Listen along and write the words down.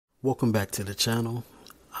Welcome back to the channel.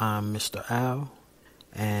 I'm Mr.Owl,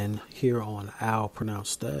 and here on Owl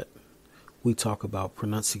Pronounce That, we talk about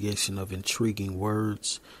pronunciation of intriguing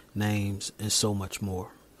words, names, and so much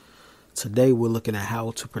more. Today we're looking at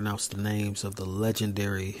how to pronounce the names of the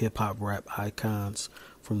legendary hip-hop rap icons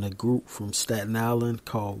from the group from Staten Island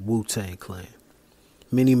called Wu-Tang Clan.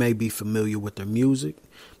 Many may be familiar with their music,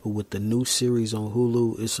 but with the new series on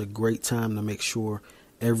Hulu, it's a great time to make sure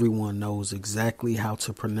everyone knows exactly how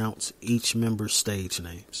to pronounce each member's stage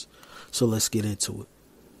names. So let's get into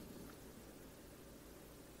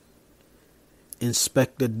it.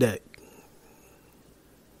 Inspectah Deck,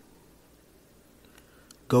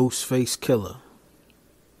 Ghostface Killah,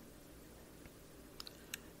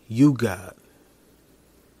 You God,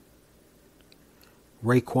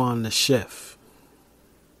 Raekwon the Chef,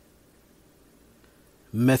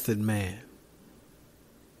 Method Man,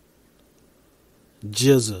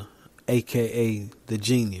 Jizza, aka The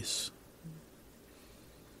Genius,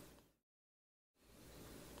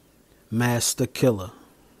 Masta Killa,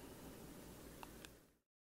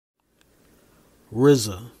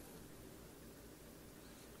 RZA,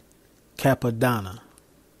 Cappadonna,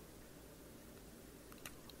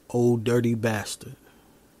 Old Dirty Bastard.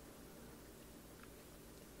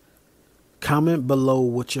 Comment below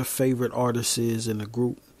what your favorite artist is in the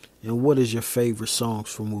group and what is your favorite songs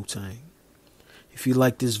from Wu-Tang. If you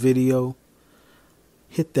like this video,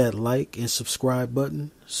 hit that like and subscribe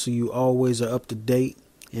button so you always are up to date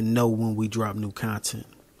and know when we drop new content.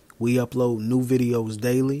 We upload new videos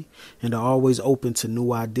daily and are always open to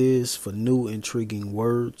new ideas for new intriguing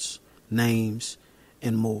words, names,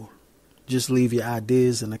 and more. Just leave your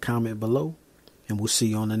ideas in the comment below and we'll see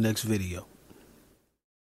you on the next video.